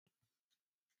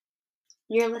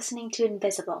You're listening to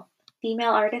Invisible, Female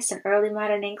Artists in Early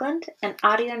Modern England, an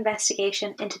audio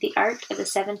investigation into the art of the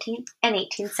 17th and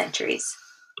 18th centuries.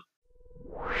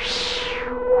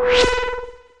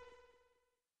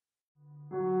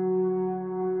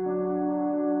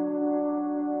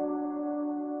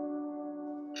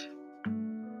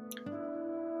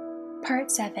 Part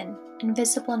 7,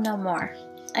 Invisible No More,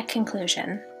 a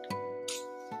conclusion.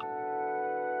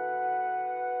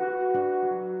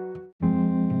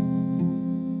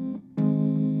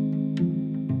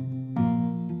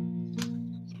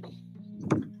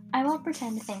 I won't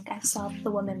pretend to think I've solved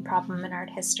the woman problem in art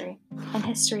history, and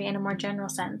history in a more general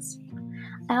sense.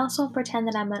 I also won't pretend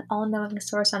that I'm an all-knowing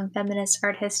source on feminist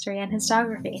art history and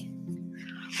historiography.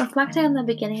 Reflecting on the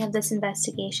beginning of this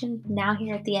investigation, now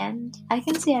here at the end, I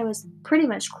can see I was pretty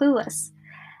much clueless.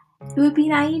 It would be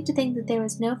naive to think that there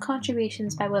was no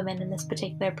contributions by women in this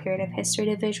particular period of history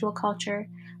to visual culture,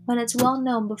 when it's well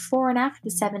known before and after the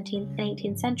 17th and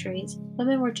 18th centuries,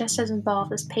 women were just as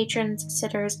involved as patrons,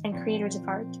 sitters, and creators of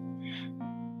art.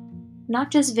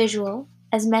 Not just visual,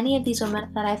 as many of these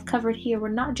women that I've covered here were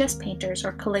not just painters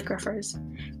or calligraphers.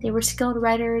 They were skilled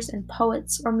writers and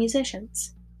poets or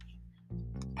musicians.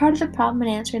 Part of the problem in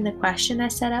answering the question I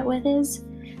set out with is,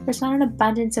 there's not an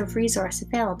abundance of resource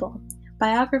available.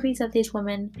 Biographies of these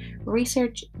women,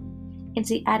 research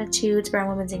into the attitudes around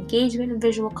women's engagement in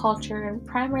visual culture, and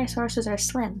primary sources are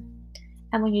slim.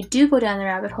 And when you do go down the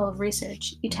rabbit hole of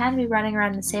research, you tend to be running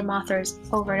around the same authors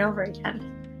over and over again.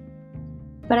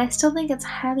 But I still think it's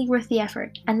highly worth the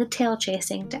effort and the tail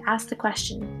chasing to ask the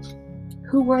question,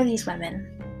 who were these women?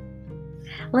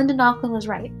 Lyndon Auckland was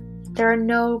right. There are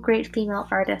no great female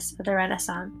artists of the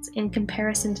Renaissance in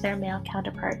comparison to their male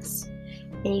counterparts.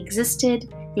 They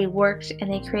existed, they worked,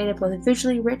 and they created both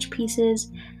visually rich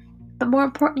pieces, but more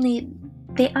importantly,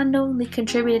 they unknowingly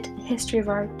contributed to the history of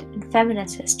art and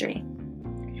feminist history.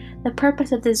 The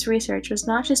purpose of this research was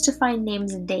not just to find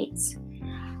names and dates.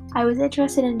 I was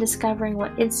interested in discovering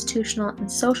what institutional and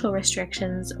social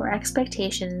restrictions or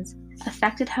expectations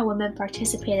affected how women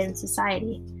participated in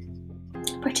society,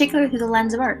 particularly through the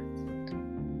lens of art.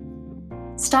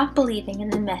 Stop believing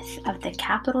in the myth of the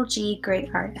capital G great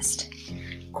artist.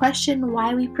 Question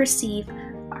why we perceive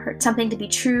something to be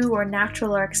true or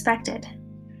natural or expected.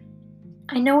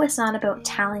 I know it's not about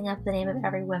tallying up the name of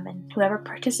every woman who ever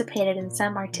participated in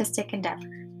some artistic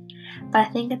endeavor, but I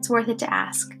think it's worth it to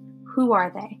ask, who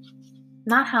are they?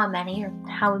 Not how many or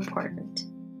how important.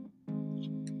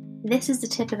 This is the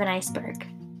tip of an iceberg.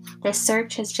 The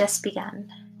search has just begun.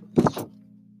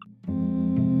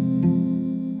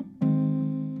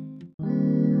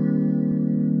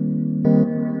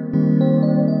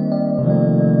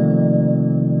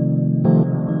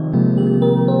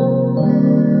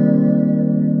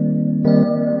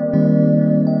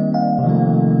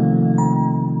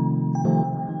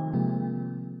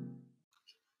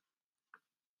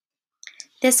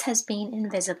 This has been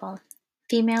Invisible,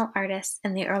 Female Artists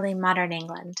in the Early Modern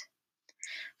England.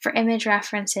 For image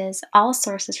references, all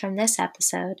sources from this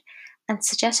episode, and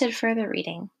suggested further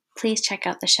reading, please check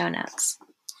out the show notes.